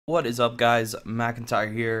What is up, guys?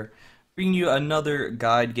 McIntyre here, bringing you another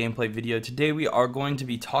guide gameplay video. Today we are going to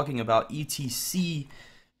be talking about ETC,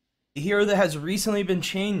 a hero that has recently been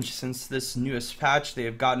changed since this newest patch. They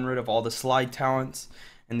have gotten rid of all the slide talents,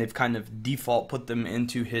 and they've kind of default put them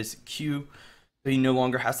into his queue, so he no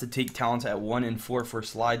longer has to take talents at 1 and 4 for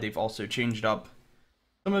slide. They've also changed up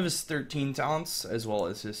some of his 13 talents as well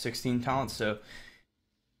as his 16 talents, so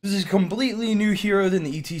this is a completely new hero than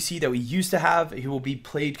the ETC that we used to have. He will be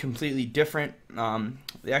played completely different.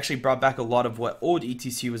 They actually brought back a lot of what old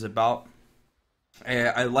ETC was about.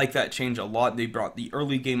 I like that change a lot. They brought the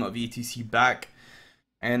early game of ETC back,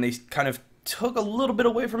 and they kind of took a little bit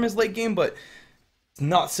away from his late game, but it's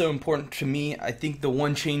not so important to me. I think the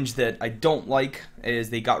one change that I don't like is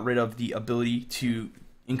they got rid of the ability to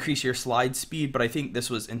increase your slide speed, but I think this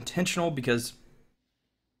was intentional because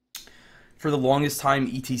for the longest time,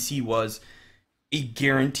 ETC was a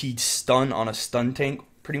guaranteed stun on a stun tank,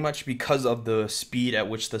 pretty much because of the speed at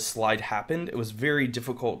which the slide happened. It was very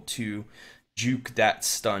difficult to juke that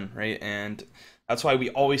stun, right? And that's why we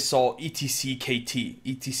always saw ETC KT,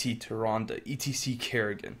 ETC Tyrande, ETC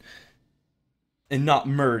Kerrigan, and not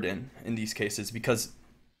Murden in these cases, because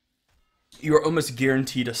you were almost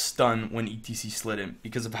guaranteed a stun when ETC slid in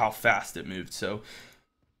because of how fast it moved. So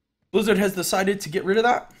Blizzard has decided to get rid of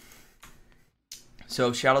that.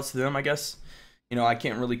 So shoutouts to them, I guess. You know, I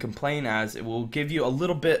can't really complain, as it will give you a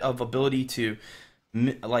little bit of ability to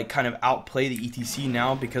like kind of outplay the ETC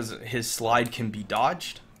now because his slide can be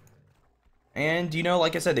dodged. And you know,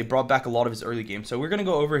 like I said, they brought back a lot of his early game. So we're gonna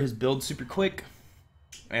go over his build super quick,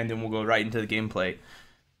 and then we'll go right into the gameplay.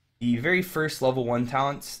 The very first level 1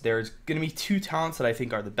 talents, there's gonna be 2 talents that I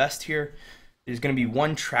think are the best here. There's gonna be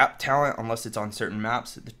 1 trap talent unless it's on certain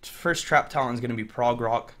maps. The first trap talent is gonna be Prog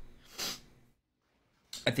Rock.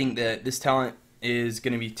 I think that this talent is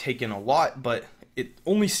going to be taken a lot, but it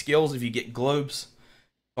only scales if you get globes.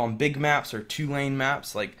 On big maps or 2-lane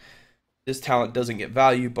maps, like, this talent doesn't get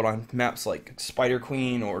value, but on maps like Spider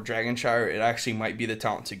Queen or Dragonshire, it actually might be the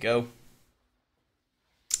talent to go.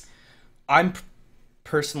 I'm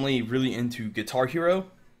personally really into Guitar Hero.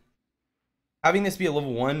 Having this be a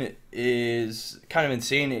level 1 is kind of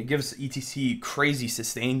insane. It gives ETC crazy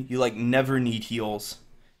sustain. You like never need heals,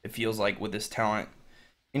 it feels like, with this talent.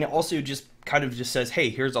 And it also just kind of just says, hey,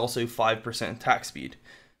 here's also 5% attack speed,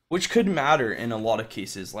 which could matter in a lot of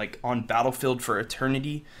cases. Like on Battlefield for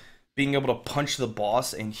Eternity, being able to punch the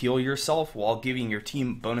boss and heal yourself while giving your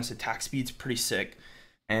team bonus attack speed is pretty sick.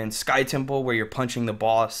 And Sky Temple, where you're punching the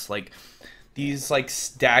boss, like these like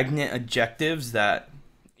stagnant objectives that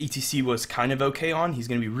ETC was kind of okay on, he's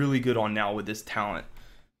going to be really good on now with this talent.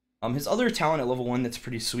 His other talent at level 1 that's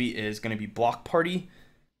pretty sweet is going to be Block Party.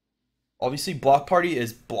 Obviously, Block Party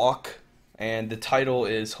is block, and the title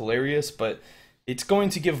is hilarious, but it's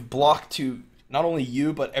going to give block to not only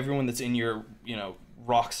you, but everyone that's in your, you know,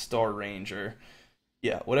 Rockstar range, or,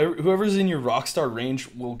 yeah, whatever, whoever's in your Rockstar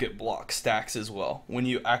range will get block stacks as well when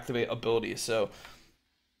you activate abilities. So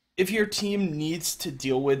if your team needs to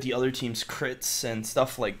deal with the other team's crits and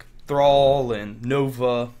stuff like Thrall and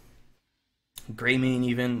Nova, Greymane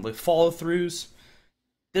even, with follow-throughs,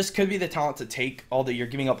 this could be the talent to take, although you're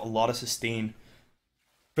giving up a lot of sustain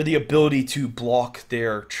for the ability to block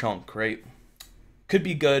their chunk, right? Could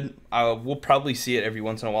be good. We'll probably see it every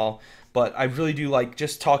once in a while, but I really do like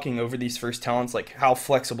just talking over these first talents, like how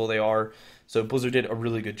flexible they are. So Blizzard did a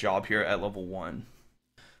really good job here at level 1.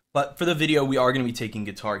 But for the video, we are going to be taking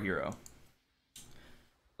Guitar Hero.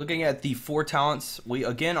 Looking at the 4 talents, we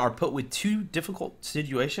again are put with 2 difficult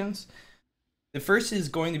situations. The first is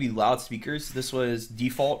going to be loudspeakers. This was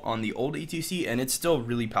default on the old ETC, and it's still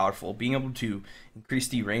really powerful. Being able to increase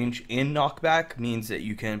the range and knockback means that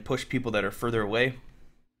you can push people that are further away,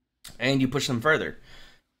 and you push them further.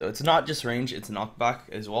 So it's not just range, it's knockback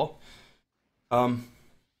as well.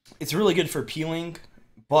 It's really good for peeling,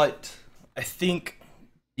 but I think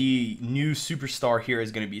the new superstar here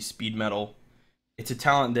is going to be Speed Metal. It's a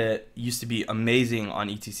talent that used to be amazing on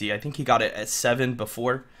ETC. I think he got it at 7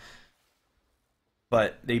 before,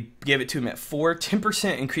 but they gave it to him at 4.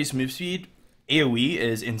 10% increased move speed, AoE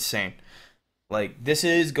is insane. Like, this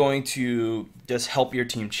is going to just help your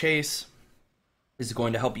team chase. This is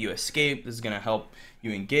going to help you escape. This is going to help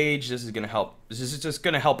you engage. This is just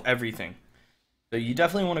going to help everything. So you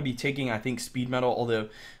definitely want to be taking, I think, Speed Metal, although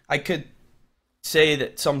I could say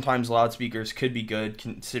that sometimes loudspeakers could be good,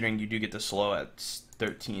 considering you do get the slow at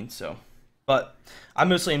 13, so... But I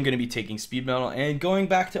mostly am going to be taking Speed Metal, and going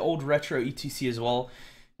back to old retro ETC as well.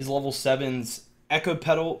 His level 7's Echo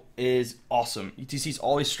Pedal is awesome. ETC's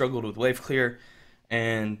always struggled with wave clear,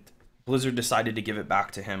 and Blizzard decided to give it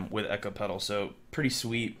back to him with Echo Pedal, so pretty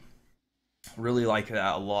sweet. Really like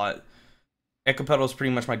that a lot. Echo Pedal is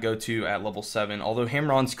pretty much my go-to at level 7. Although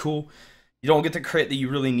Hammer-On's cool, you don't get the crit that you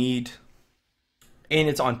really need. And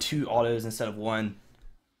it's on 2 autos instead of 1.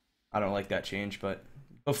 I don't like that change, but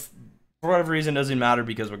for whatever reason, it doesn't matter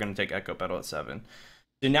because we're going to take Echo Pedal at 7.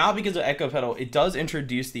 So now because of Echo Pedal, it does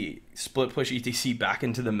introduce the split push ETC back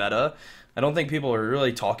into the meta. I don't think people are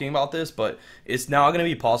really talking about this, but it's now going to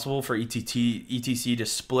be possible for ETC to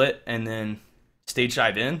split and then stage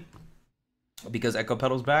dive in because Echo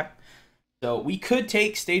Pedal's back. So we could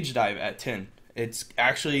take stage dive at 10. It's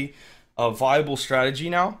actually a viable strategy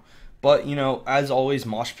now. But, you know, as always,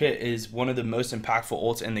 Mosh Pit is one of the most impactful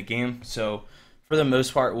ults in the game. So for the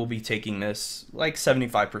most part, we'll be taking this like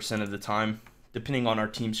 75% of the time, depending on our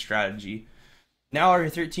team strategy. Now our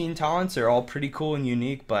 13 talents are all pretty cool and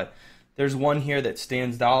unique, but there's one here that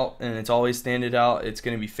stands out, and it's always standed out. It's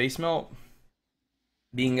going to be Face Melt.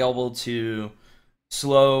 Being able to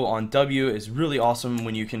slow on W is really awesome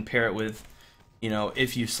when you can pair it with, you know,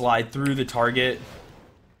 if you slide through the target.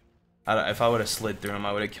 If I would have slid through him,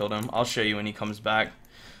 I would have killed him. I'll show you when he comes back.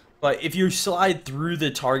 But if you slide through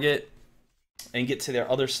the target and get to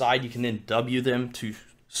their other side, you can then W them to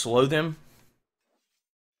slow them.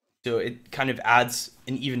 So it kind of adds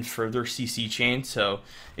an even further CC chain. So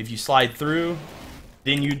if you slide through,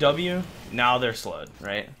 then you W, now they're slowed,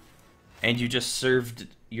 right? And you just served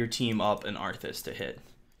your team up an Arthas to hit,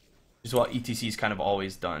 which is what ETC's kind of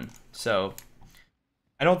always done. So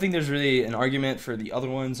I don't think there's really an argument for the other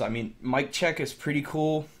ones. I mean, mic check is pretty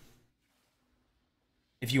cool.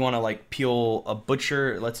 If you want to like peel a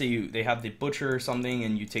butcher, let's say they have the butcher or something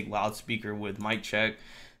and you take loudspeaker with mic check,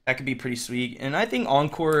 that could be pretty sweet. And I think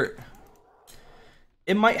Encore,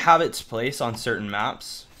 it might have its place on certain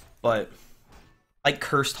maps, but like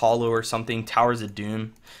Cursed Hollow or something, Towers of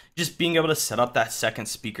Doom, just being able to set up that second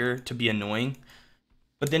speaker to be annoying.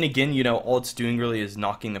 But then again, you know, all it's doing really is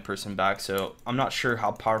knocking the person back, so I'm not sure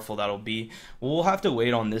how powerful that'll be. We'll have to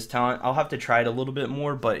wait on this talent. I'll have to try it a little bit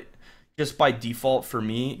more, but just by default for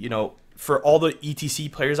me, you know, for all the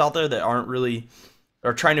ETC players out there that aren't really,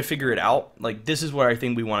 are trying to figure it out, like this is where I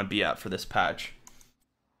think we want to be at for this patch.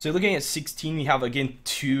 So looking at 16, we have again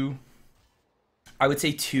I would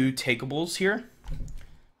say two takeables here.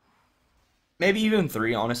 Maybe even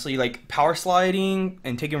 3, honestly. Like power sliding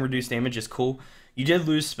and taking reduced damage is cool. You did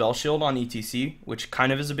lose Spell Shield on ETC, which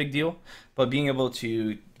kind of is a big deal, but being able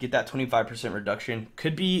to get that 25% reduction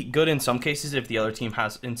could be good in some cases if the other team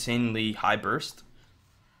has insanely high burst.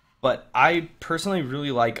 But I personally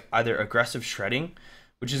really like either aggressive shredding,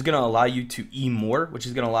 which is going to allow you to E more, which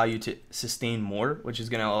is going to allow you to sustain more, which is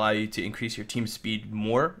going to allow you to increase your team speed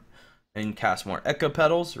more and cast more Echo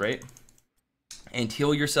Pedals, right? And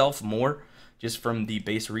heal yourself more just from the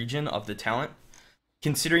base region of the talent.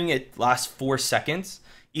 Considering it lasts 4 seconds,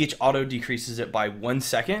 each auto decreases it by 1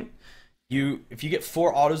 second. If you get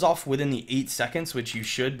 4 autos off within the 8 seconds, which you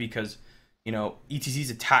should because, you know, ETC's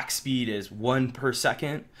attack speed is 1 per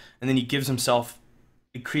second, and then he gives himself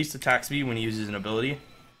increased attack speed when he uses an ability.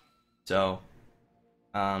 So,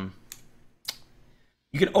 you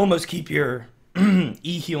can almost keep your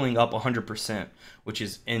E healing up 100%, which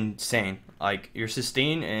is insane. Like your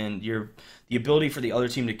sustain and the ability for the other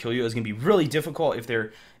team to kill you is gonna be really difficult if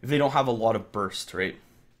they don't have a lot of burst, right?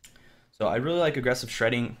 So I really like aggressive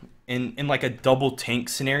shredding. In like a double tank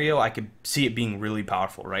scenario, I could see it being really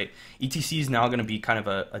powerful, right? ETC is now gonna be kind of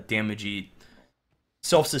a damagey,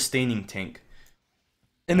 self-sustaining tank.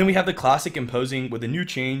 And then we have the classic imposing with a new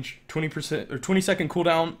change, 20% or 20-second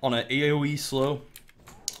cooldown on an AoE slow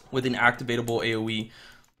with an activatable AoE.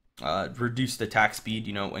 Reduced attack speed,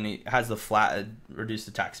 you know, when it has the flat reduced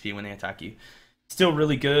attack speed when they attack you. Still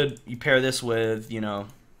really good. You pair this with, you know,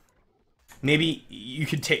 maybe you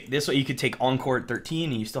could take this way, you could take Encore at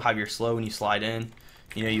 13 and you still have your slow when you slide in.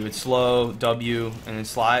 You know, you would slow, W, and then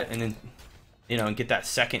slide, and then, you know, and get that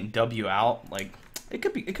second W out. Like, it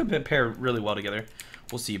could pair really well together.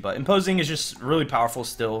 We'll see. But imposing is just really powerful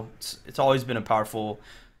still. It's always been a powerful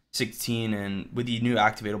 16, and with the new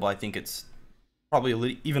activatable, I think it's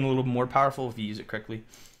probably even a little more powerful if you use it correctly.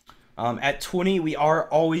 At 20, we are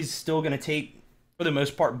always still going to take, for the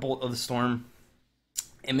most part, Bolt of the Storm.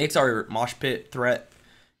 It makes our Mosh Pit threat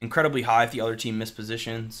incredibly high if the other team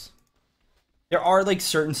mispositions. There are like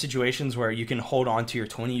certain situations where you can hold on to your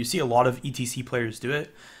 20. You see a lot of ETC players do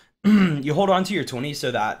it. You hold on to your 20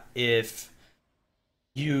 so that if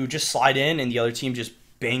you just slide in and the other team just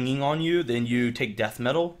banging on you, then you take death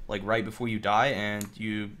metal like right before you die and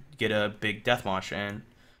you get a big death mosh and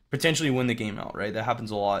potentially win the game out, right? That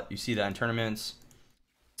happens a lot. You see that in tournaments.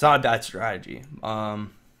 It's not a bad strategy.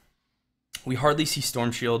 We hardly see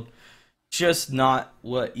Storm Shield. Just not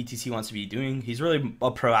what ETC wants to be doing. He's really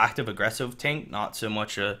a proactive, aggressive tank, not so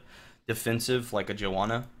much a defensive like a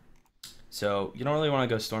Joanna. So you don't really want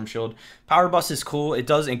to go Storm Shield. Power Bust is cool. It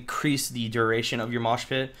does increase the duration of your mosh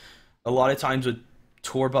pit. A lot of times with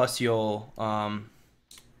Tor Bust, you'll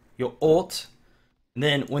ult, and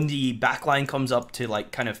then when the backline comes up to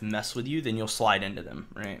like kind of mess with you, then you'll slide into them,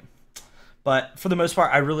 right? But for the most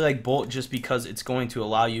part, I really like Bolt just because it's going to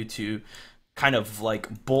allow you to kind of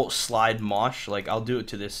like Bolt slide mosh. Like I'll do it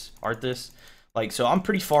to this Arthas. Like, so I'm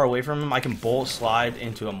pretty far away from him. I can Bolt slide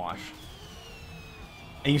into a mosh.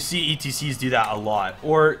 And you see ETCs do that a lot.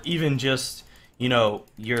 Or even just, you know,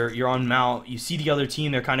 you're on mount, you see the other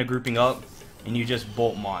team, they're kind of grouping up, and you just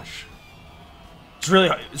Bolt mosh. It's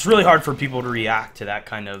really hard for people to react to that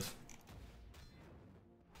kind of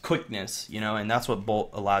quickness, you know, and that's what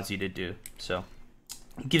Bolt allows you to do. So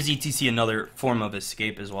it gives ETC another form of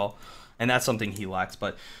escape as well, and that's something he lacks.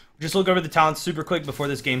 But just look over the talents super quick before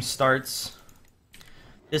this game starts.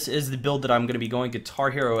 This is the build that I'm going to be going. Guitar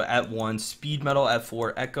Hero at 1, Speed Metal at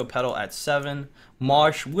 4, Echo Pedal at 7,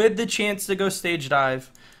 Mosh with the chance to go Stage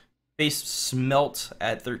Dive, Base Smelt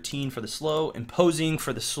at 13 for the slow, Imposing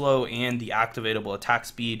for the slow and the activatable attack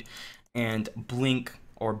speed, and Blink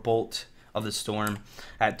or Bolt of the Storm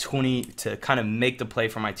at 20 to kind of make the play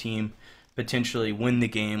for my team, potentially win the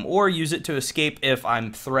game, or use it to escape if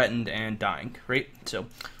I'm threatened and dying, right? So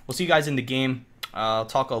we'll see you guys in the game. I'll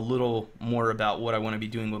talk a little more about what I want to be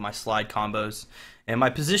doing with my slide combos and my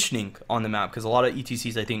positioning on the map, because a lot of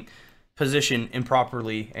ETCs, I think, position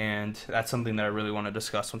improperly, and that's something that I really want to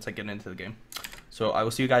discuss once I get into the game. So I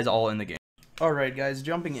will see you guys all in the game. Alright guys,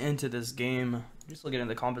 jumping into this game, just looking at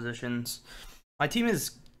the compositions. My team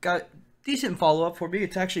has got decent follow-up for me.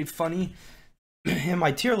 It's actually funny. In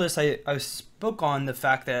my tier list, I spoke on the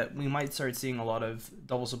fact that we might start seeing a lot of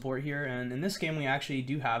double support here, and in this game we actually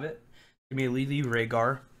do have it. Immediately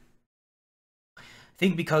Rhaegar. I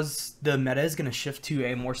think because the meta is going to shift to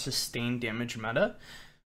a more sustained damage meta,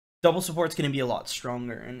 double support's going to be a lot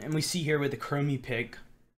stronger. And we see here with the Chromie pick,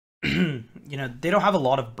 you know, they don't have a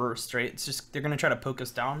lot of burst, right? It's just they're going to try to poke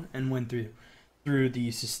us down and win through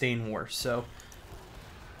the sustain war. So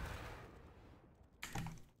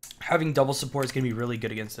having double support is going to be really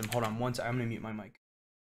good against them. Hold on, I'm going to mute my mic.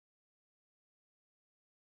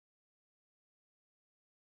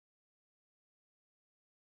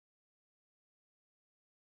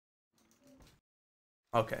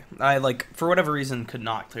 Okay, I for whatever reason could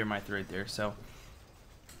not clear my throat there. So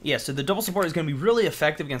yeah, so the double support is going to be really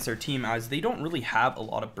effective against their team, as they don't really have a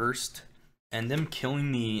lot of burst, and them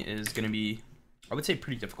killing me is going to be, I would say,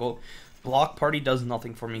 pretty difficult. Block Party does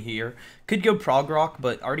nothing for me here. Could go Prog Rock,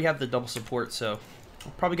 but I already have the double support, so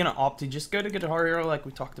I'm probably going to opt to just go to Guitar Hero like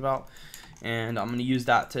we talked about, and I'm going to use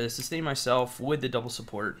that to sustain myself with the double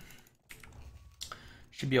support.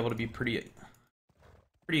 Should be able to be pretty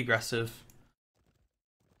aggressive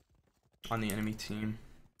on the enemy team.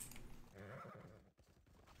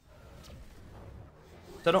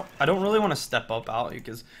 So I don't really want to step up out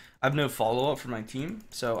because I have no follow-up for my team,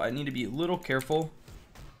 so I need to be a little careful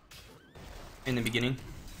in the beginning.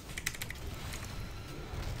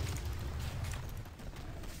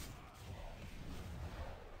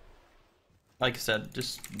 Like I said,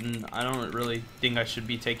 just I don't really think I should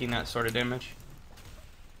be taking that sort of damage.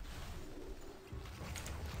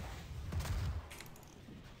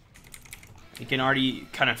 You can already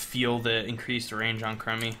kind of feel the increased range on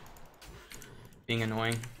Chromie being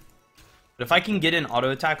annoying. But if I can get in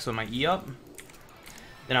auto attacks with my E up,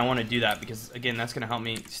 then I want to do that, because again, that's going to help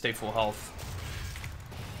me stay full health.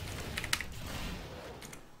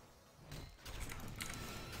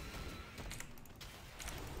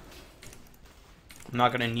 I'm not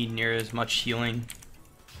going to need near as much healing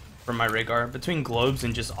from my Rhaegar. Between globes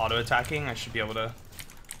and just auto attacking, I should be able to,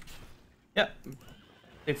 yeah,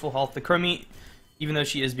 stay full health. The Chromie, even though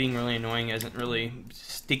she is being really annoying, isn't really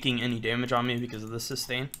sticking any damage on me because of the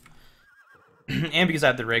sustain. And because I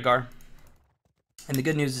have the Rhaegar. And the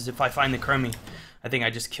good news is if I find the Chromie, I think I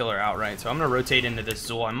just kill her outright. So I'm going to rotate into this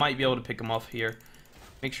Zul. I might be able to pick him off here.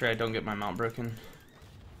 Make sure I don't get my mount broken.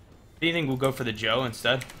 If anything, we'll go for the Joe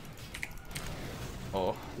instead.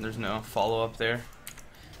 Oh, there's no follow-up there.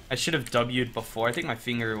 I should have W'd before. I think my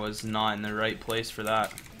finger was not in the right place for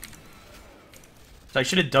that. So I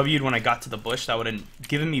should have W'd when I got to the bush. That would have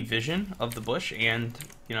given me vision of the bush, and,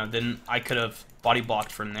 you know, then I could have body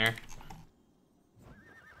blocked from there.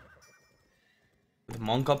 With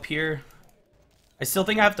Monk up here, I still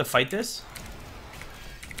think I have to fight this.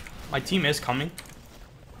 My team is coming.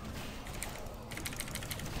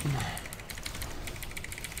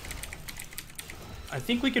 I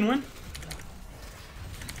think we can win.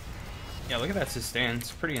 Yeah, look at that sustain. It's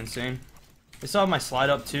pretty insane. I still have my slide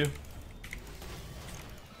up too.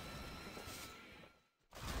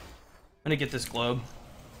 I'm gonna get this globe.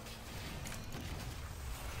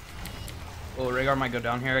 Oh, Rhaegar might go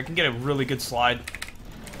down here. I can get a really good slide.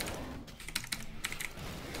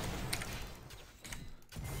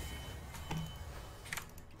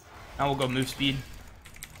 Now we'll go move speed.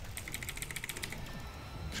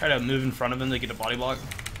 Try to move in front of him to get a body block.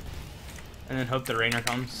 And then hope the Rainer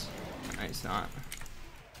comes. No, he's not.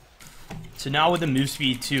 So now with the move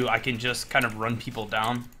speed too, I can just kind of run people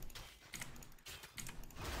down.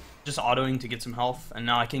 Just autoing to get some health. And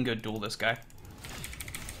now I can go duel this guy.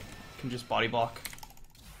 Can just body block.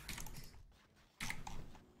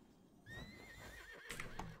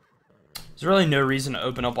 There's really no reason to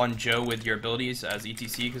open up on Joe with your abilities as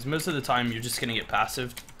ETC, because most of the time you're just going to get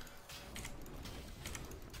passive.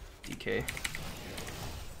 DK.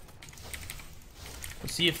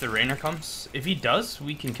 Let's see if the Rainer comes. If he does,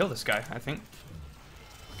 we can kill this guy, I think.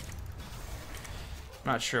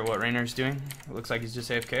 Not sure what Rainer's doing. It looks like he's just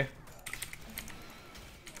AFK.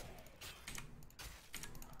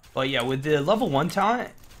 But yeah, with the level 1 talent,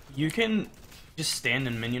 you can just stand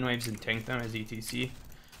in minion waves and tank them as ETC.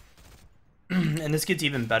 And this gets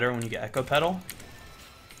even better when you get Echo Pedal.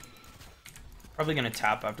 Probably gonna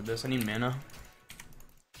tap after this. I need mana.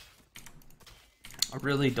 I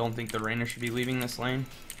really don't think the Rainer should be leaving this lane.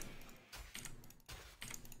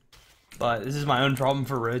 But this is my own problem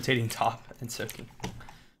for rotating top and soaking.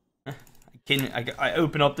 I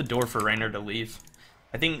open up the door for Rainer to leave.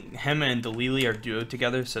 I think him and Delili are duo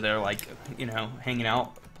together, so they're like, you know, hanging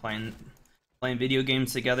out, playing video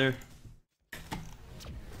games together.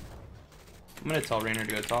 I'm gonna tell Rainer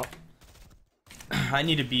to go top. I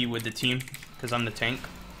need to be with the team because I'm the tank.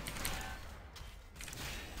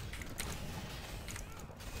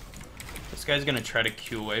 This guy's gonna try to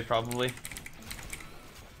Q away probably.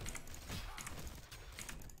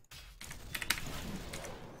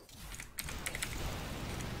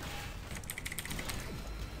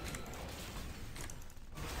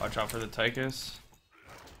 Watch out for the Tychus.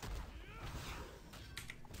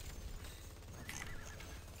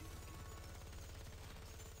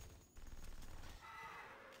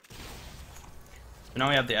 Now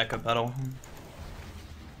we have the Echo Pedal.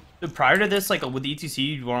 So prior to this, like with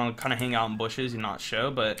ETC, you want to kind of hang out in bushes and not show,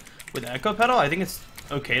 but with Echo Pedal, I think it's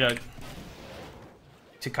okay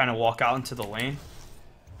to kind of walk out into the lane.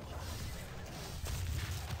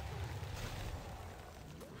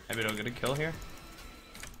 Maybe it'll get a kill here.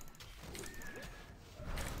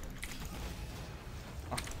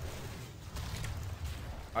 Oh.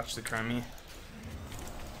 Watch the Chromie.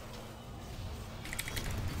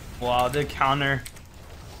 Wow, the counter.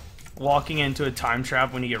 Walking into a time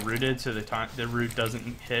trap when you get rooted, so the root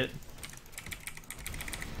doesn't hit.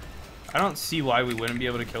 I don't see why we wouldn't be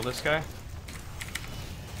able to kill this guy.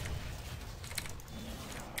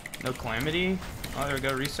 No Calamity. Oh, there we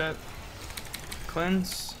go. Reset.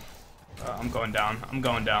 Cleanse. I'm going down. I'm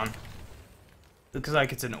going down. Looks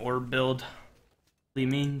like it's an orb build. Li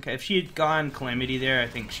Ming. Okay, if she had gone Calamity there, I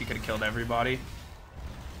think she could have killed everybody.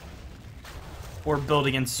 Orb build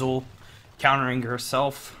against Zul, countering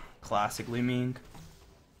herself. Classic Li Ming.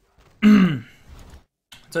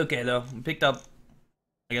 It's okay though. We picked up,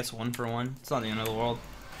 I guess, 1 for 1. It's not the end of the world.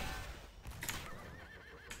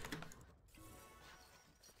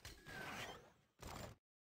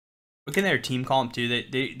 Look in their team comp too.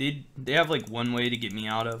 They have like one way to get me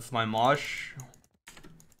out of my mosh.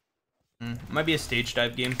 Might be a stage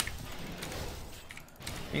dive game.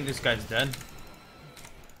 I think this guy's dead.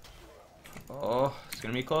 Oh, it's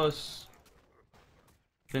gonna be close.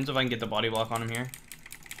 Depends if I can get the body block on him here.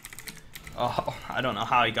 Oh, I don't know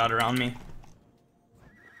how he got around me.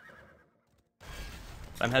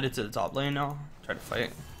 I'm headed to the top lane now. Try to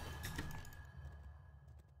fight.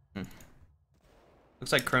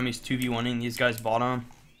 Looks like Chromie's 2v1ing these guys bottom.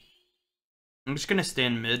 I'm just gonna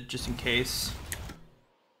stand mid just in case.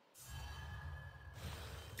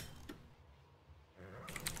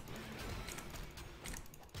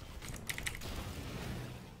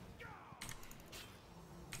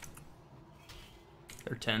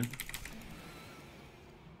 They're 10.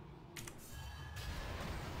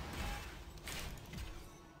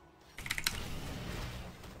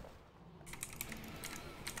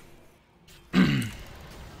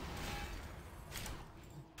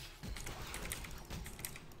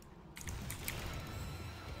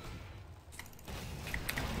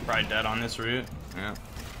 Probably dead on this route. Yeah.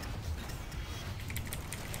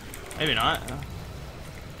 Maybe not.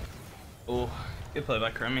 Oh, good play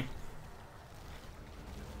by Chromie.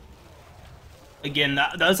 Again,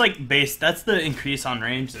 that's like base. That's the increase on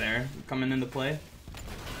range there coming into play.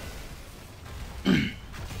 I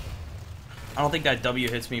don't think that W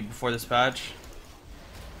hits me before this patch.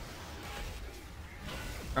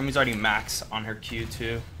 Crummy's already max on her Q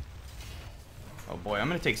too. Oh boy, I'm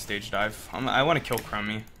gonna take stage dive. I want to kill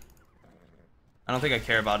Crummy. I don't think I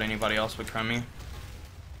care about anybody else but Crummy.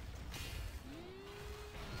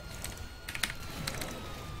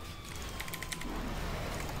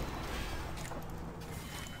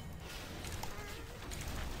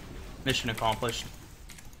 Mission accomplished.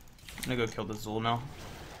 I'm gonna go kill the Zul now.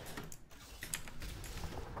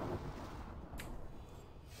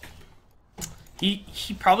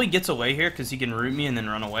 He probably gets away here because he can root me and then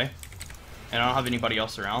run away. And I don't have anybody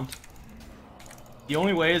else around. The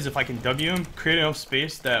only way is if I can W him, create enough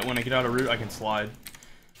space that when I get out of route, I can slide.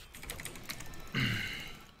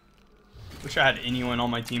 Wish I had anyone on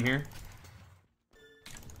my team here.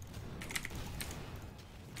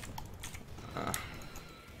 If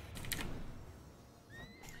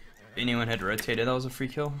anyone had rotated, that was a free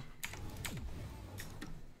kill.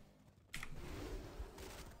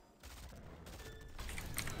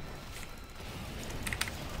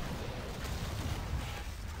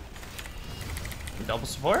 Double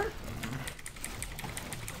support?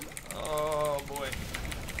 Oh boy.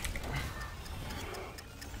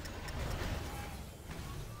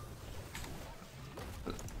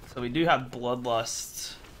 So we do have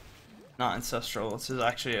Bloodlust, not Ancestral. This is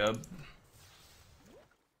actually a...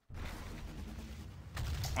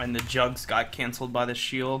 And the Jugs got cancelled by the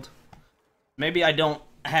shield. Maybe I don't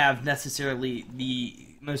have necessarily the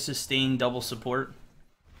most sustained double support.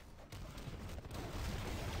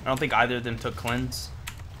 I don't think either of them took cleanse.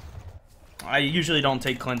 I usually don't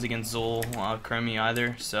take cleanse against Zul, Chromie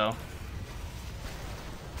either, so.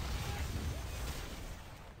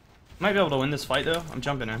 Might be able to win this fight though. I'm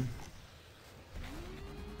jumping in.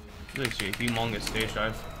 This is actually a humongous stage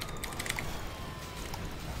dive.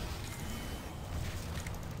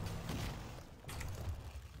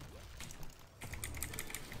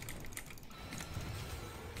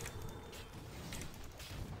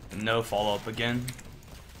 No follow up again.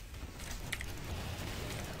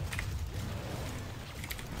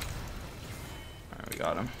 Alright, we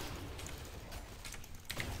got him.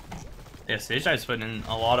 Yeah, stage dive's putting in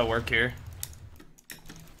a lot of work here.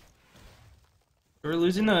 We're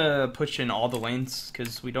losing the push in all the lanes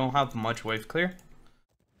because we don't have much wave clear.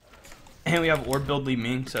 And we have orb build Li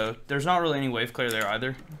Ming, so there's not really any wave clear there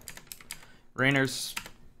either. Rainer's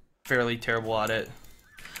fairly terrible at it.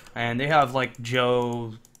 And they have like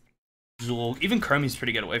Joe, Zul, even Chromie's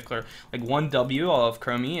pretty good at wave clear. Like 1 W of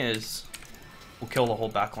Chromie will kill the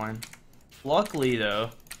whole backline. Luckily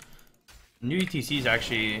though, new ETC is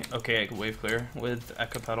actually okay at wave clear with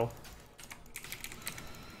Echo Pedal.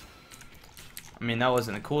 I mean, that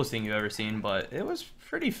wasn't the coolest thing you've ever seen, but it was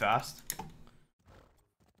pretty fast.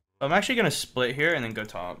 I'm actually gonna split here and then go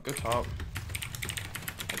top. Go top.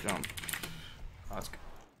 I jump. Oh, that's good.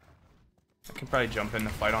 I can probably jump in the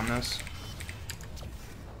fight on this.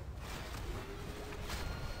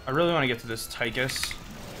 I really want to get to this Tychus.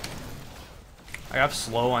 I have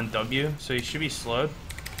slow on W, so he should be slowed.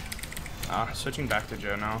 Switching back to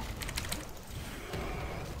Joe now.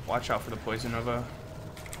 Watch out for the Poison Nova.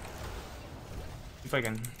 If I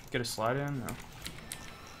can get a slide in. No.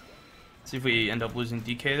 See if we end up losing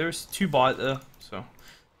DK. There's 2 bot though, so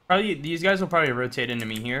probably these guys will probably rotate into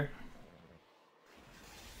me here.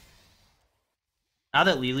 Now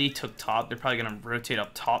that Lily took top, they're probably gonna rotate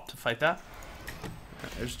up top to fight that.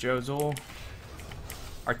 There's Joe Zul.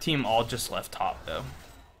 Our team all just left top though,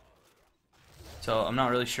 so I'm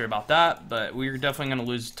not really sure about that, but we're definitely gonna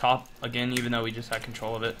lose top again, even though we just had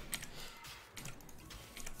control of it.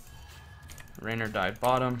 Rainer died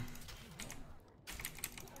bottom.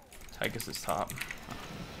 Tychus is top.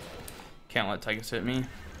 Can't let Tychus hit me.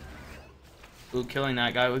 Ooh, killing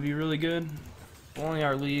that guy would be really good. If only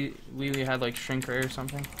our Lily had like shrink ray or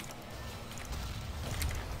something.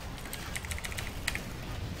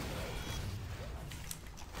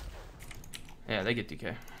 Yeah, they get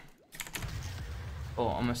DK. Oh,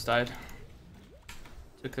 almost died.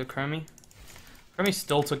 Took the Chromie. Chromie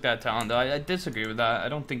still took that talent though. I disagree with that. I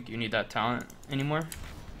don't think you need that talent anymore.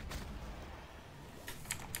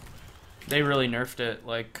 They really nerfed it.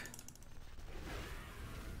 Like,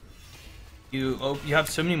 you have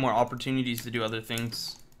so many more opportunities to do other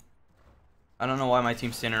things. I don't know why my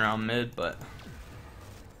team's standing around mid, but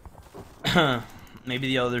maybe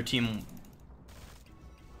the other team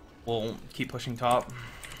will keep pushing top.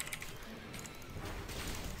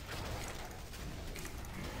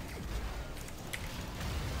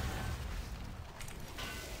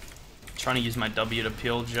 trying to use my W to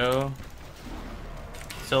peel Joe.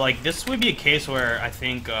 So like this would be a case where I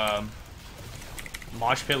think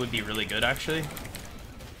Mosh Pit would be really good actually.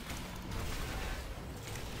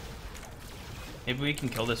 Maybe we can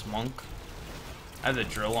kill this monk. I have the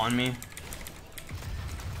drill on me.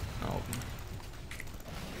 Oh.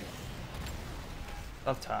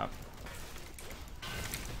 Up top.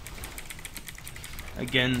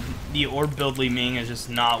 Again, the orb build Li Ming is just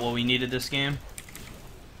not what we needed this game.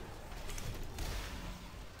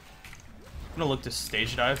 I'm gonna look to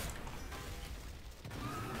stage dive.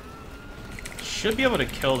 Should be able to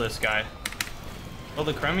kill this guy. Kill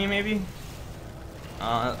the Chromie maybe?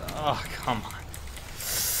 Oh, come on.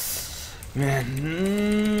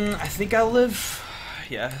 Man, I think I'll live.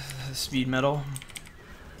 Yeah, speed metal.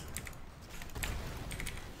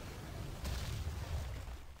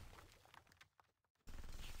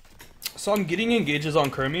 So I'm getting engages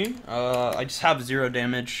on Chromie. I just have 0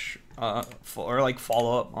 damage or like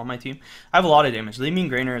follow up on my team. I have a lot of damage. Li Ming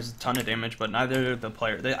Grainer has a ton of damage, but neither the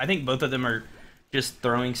player. I think both of them are just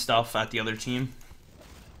throwing stuff at the other team.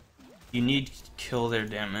 You need to kill their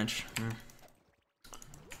damage.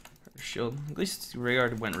 Earth Shield. At least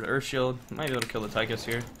Rhaegar went with Earth Shield. Might be able to kill the Tychus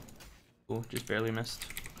here. Cool, just barely missed.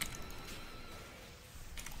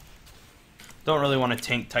 Don't really want to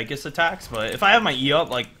tank Tychus attacks, but if I have my E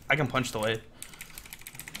up, like, I can punch the way.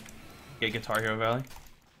 Get Guitar Hero Valley.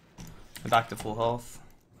 I'm back to full health.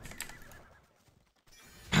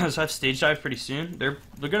 So I have stage dive pretty soon. They're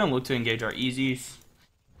gonna look to engage our easies.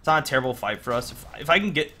 It's not a terrible fight for us. If I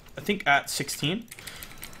can get, I think at 16,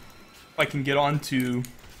 if I can get on to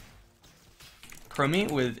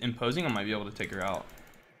Chromie with imposing, I might be able to take her out.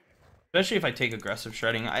 Especially if I take aggressive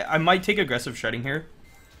shredding. I might take aggressive shredding here.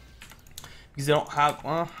 Because they don't have,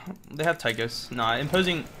 well, they have Tychus. Nah,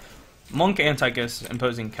 imposing, Monk and Tychus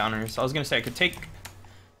imposing counters. I was going to say I could take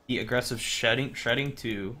the aggressive shredding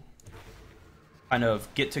to kind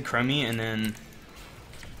of get to Chromie and then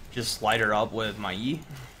just light her up with my E.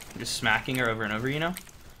 Just smacking her over and over, you know?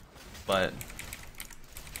 But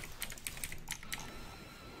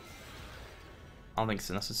I don't think it's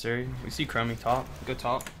necessary. We see Chromie top. Go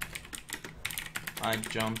top. I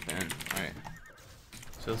jump in. Alright.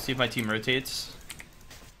 So let's see if my team rotates,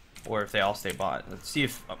 or if they all stay bot. Let's see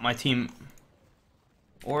if my team,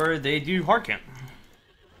 or they do hard camp.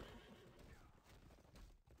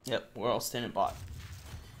 Yep, we're all standing bot.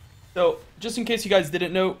 So just in case you guys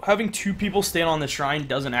didn't know, having 2 people stand on the shrine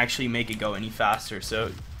doesn't actually make it go any faster.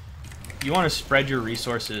 So you want to spread your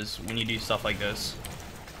resources when you do stuff like this.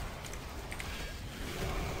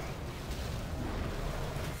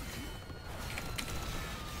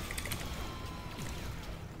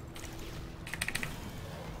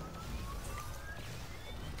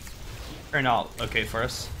 Turned out okay for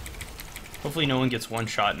us. Hopefully no one gets one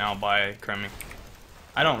shot now by Chromie.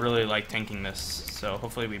 I don't really like tanking this, so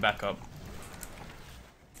hopefully we back up.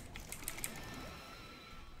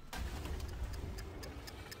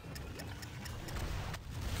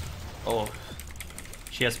 Oh,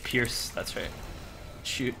 she has Pierce, that's right.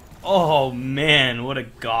 Shoot. Oh man, what a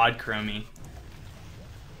god, Chromie.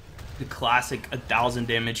 The classic 1000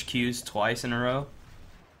 damage Qs twice in a row.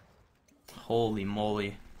 Holy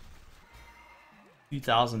moly.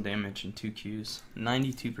 2,000 damage in 2 Qs.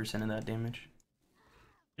 92% of that damage.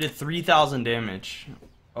 It did 3,000 damage.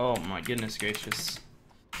 Oh my goodness gracious.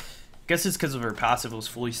 Guess it's because of her passive was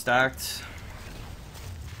fully stacked.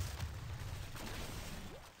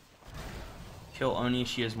 Kill Oni,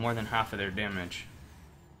 she has more than half of their damage.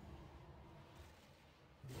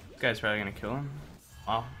 This guy's probably gonna kill him.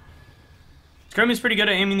 Wow. Skirmy's pretty good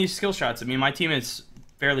at aiming these skill shots. I mean, my team is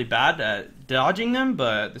fairly bad at dodging them,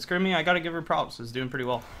 but this Chromie, I gotta give her props, is doing pretty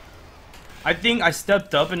well. I think I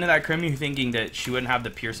stepped up into that Chromie thinking that she wouldn't have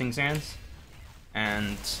the piercing sands,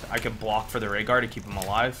 and I could block for the Rhaegar to keep him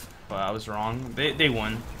alive, but I was wrong. They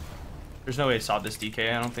won. There's no way to stop this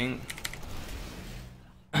DK, I don't think.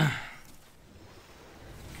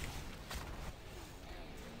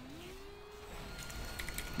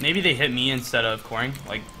 Maybe they hit me instead of coring,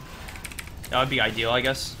 like, that would be ideal, I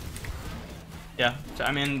guess. Yeah,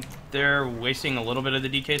 I mean, they're wasting a little bit of the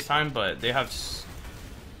DK's time, but they have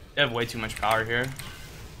way too much power here.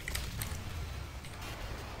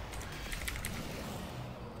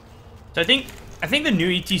 So I think the new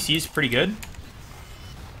ETC is pretty good.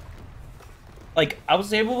 Like, I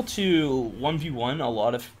was able to 1v1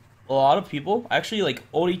 a lot of people. Actually, like,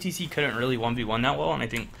 old ETC couldn't really 1v1 that well, and I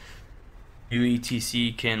think new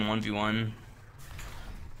ETC can 1v1.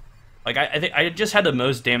 Like, I think I just had the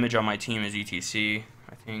most damage on my team as ETC,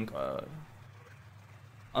 I think.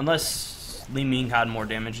 Unless Li Ming had more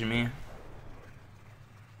damage than me.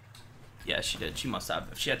 Yeah, she did. She must have.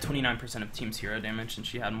 She had 29% of team's hero damage, and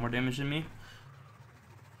she had more damage than me.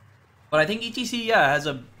 But I think ETC, yeah, has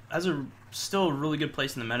a still a really good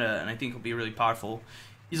place in the meta, and I think he'll be really powerful.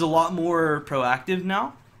 He's a lot more proactive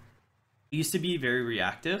now. He used to be very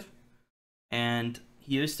reactive, and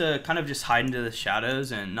he used to kind of just hide into the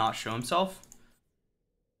shadows and not show himself.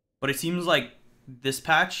 But it seems like this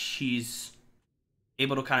patch, he's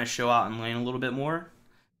able to kind of show out in lane a little bit more.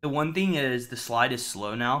 The one thing is the slide is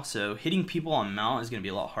slow now, so hitting people on mount is going to be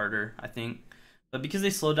a lot harder, I think. But because they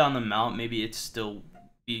slowed down the mount, maybe it's still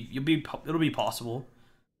it'll be possible.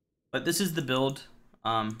 But this is the build.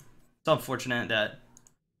 It's unfortunate that,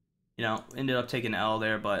 you know, ended up taking L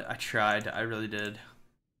there, but I tried. I really did.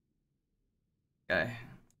 Okay.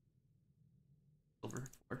 Silver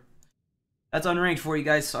 4. That's unranked for you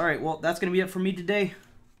guys. All right, well, that's going to be it for me today.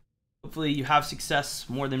 Hopefully you have success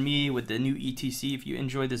more than me with the new ETC. If you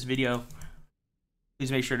enjoyed this video,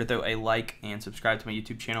 please make sure to throw a like and subscribe to my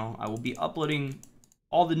YouTube channel. I will be uploading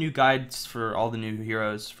all the new guides for all the new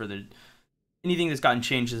heroes for anything that's gotten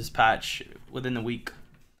changed this patch within the week.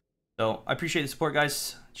 So I appreciate the support,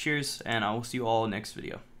 guys. Cheers, and I will see you all next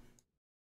video.